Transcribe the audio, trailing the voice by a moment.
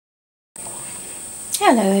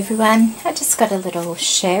Hello everyone, I just got a little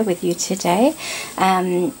share with you today.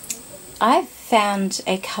 I've found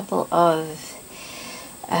a couple of,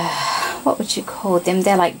 what would you call them?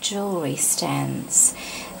 They're like jewelry stands.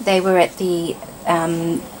 They were at the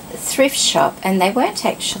thrift shop and they weren't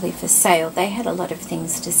actually for sale. They had a lot of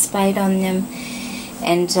things displayed on them.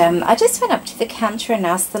 And I just went up to the counter and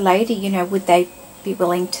asked the lady, you know, would they be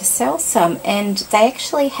willing to sell some, and they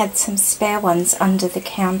actually had some spare ones under the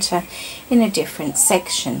counter in a different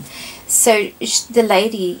section. So the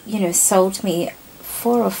lady, you know, sold me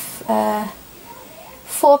four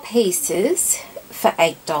pieces for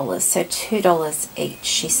 $8, so $2 each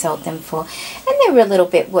she sold them for, and they were a little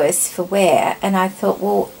bit worse for wear. And I thought,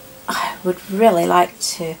 well, I would really like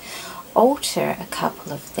to alter a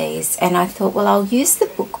couple of these, and I thought, well, I'll use the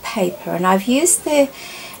book paper, and I've used the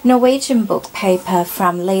Norwegian book paper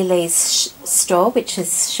from Lily's store, which is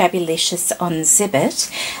Shabbylishious on Zibbit,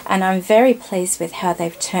 and I'm very pleased with how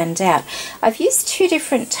they've turned out. I've used two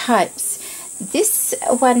different types. This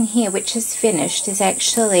one here, which is finished, is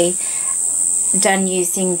actually done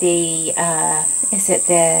using the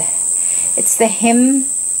it's the hymn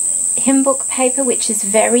book paper, which is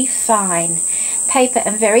very fine paper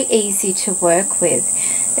and very easy to work with,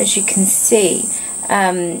 as you can see.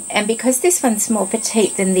 And because this one's more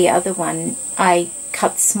petite than the other one, I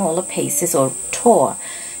cut smaller pieces, or tore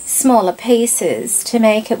smaller pieces to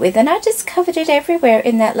make it with, and I just covered it everywhere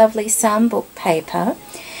in that lovely psalm book paper.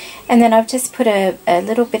 And then I've just put a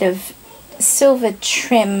little bit of silver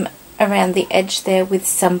trim around the edge there with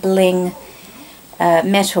some bling,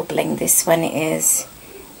 metal bling this one is,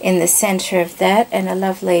 in the center of that, and a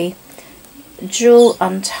lovely jewel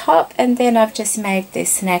on top. And then I've just made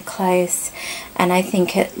this necklace, and I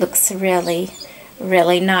think it looks really,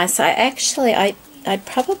 really nice. I'd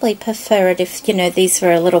probably prefer it if, you know, these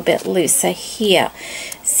were a little bit looser here.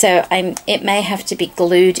 So it may have to be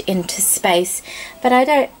glued into space, but I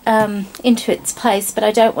don't, into its place, but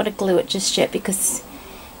I don't want to glue it just yet because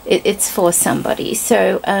it's for somebody.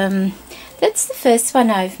 So that's the first one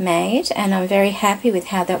I've made, and I'm very happy with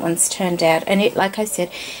how that one's turned out. And it, like I said,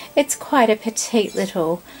 it's quite a petite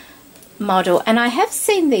little model, and I have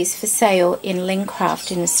seen these for sale in Lincraft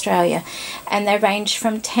in Australia, and they range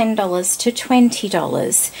from $10 to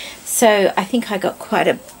 $20. So I think I got quite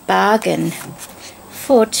a bargain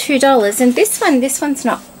for $2. And this one's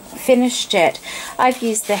not finished yet. I've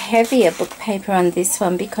used the heavier book paper on this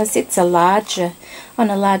one because it's on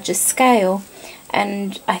a larger scale.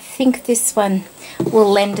 And I think this one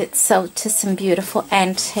will lend itself to some beautiful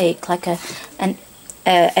antique, like an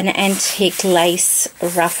antique lace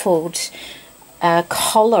ruffled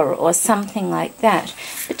collar or something like that.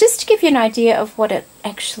 But just to give you an idea of what it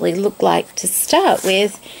actually looked like to start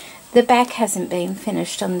with, the back hasn't been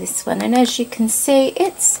finished on this one, and as you can see,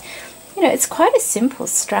 it's, you know, it's quite a simple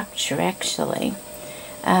structure actually,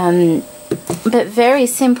 but very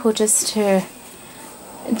simple, just to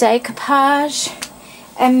decoupage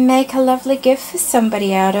and make a lovely gift for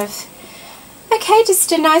somebody out of. Okay,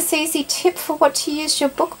 just a nice easy tip for what to use your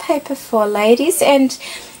book paper for, ladies. And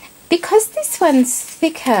because this one's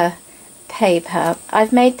thicker paper,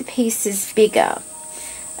 I've made the pieces bigger.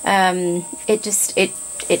 It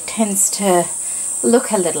tends to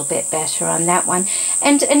look a little bit better on that one.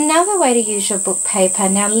 And another way to use your book paper,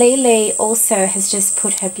 now Lily also has just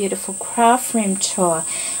put her beautiful craft room tour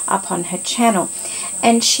up on her channel,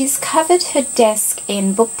 and she's covered her desk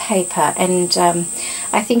in book paper, and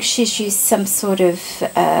I think she's used some sort of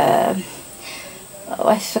oh,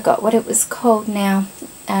 I forgot what it was called now,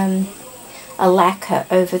 a lacquer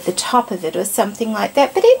over the top of it or something like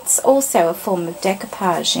that, but it's also a form of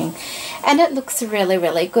decoupaging, and it looks really,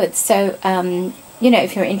 really good. So you know,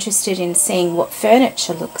 if you're interested in seeing what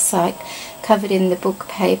furniture looks like covered in the book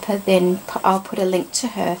paper, then I'll put a link to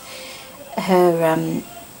her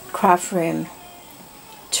craft room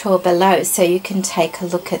tour below, so you can take a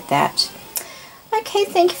look at that. Okay,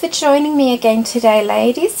 thank you for joining me again today,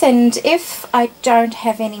 ladies, and if I don't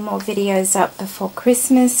have any more videos up before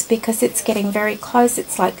Christmas, because it's getting very close,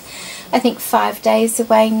 it's like I think 5 days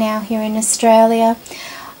away now here in Australia,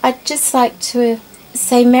 I'd just like to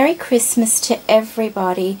say Merry Christmas to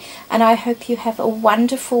everybody, and I hope you have a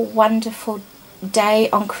wonderful, wonderful day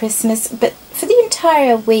on Christmas, but for the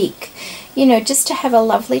entire week, you know, just to have a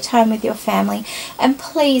lovely time with your family. And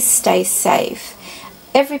please stay safe.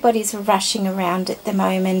 Everybody's rushing around at the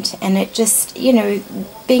moment, and it just, you know,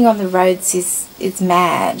 being on the roads is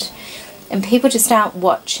mad, and people just aren't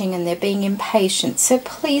watching and they're being impatient. So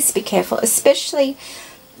please be careful, especially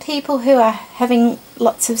people who are having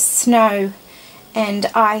lots of snow and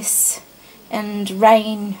ice and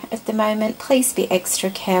rain at the moment. Please be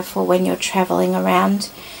extra careful when you're traveling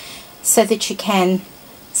around so that you can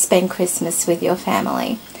spend Christmas with your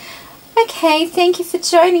family. Okay, thank you for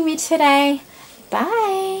joining me today. Bye.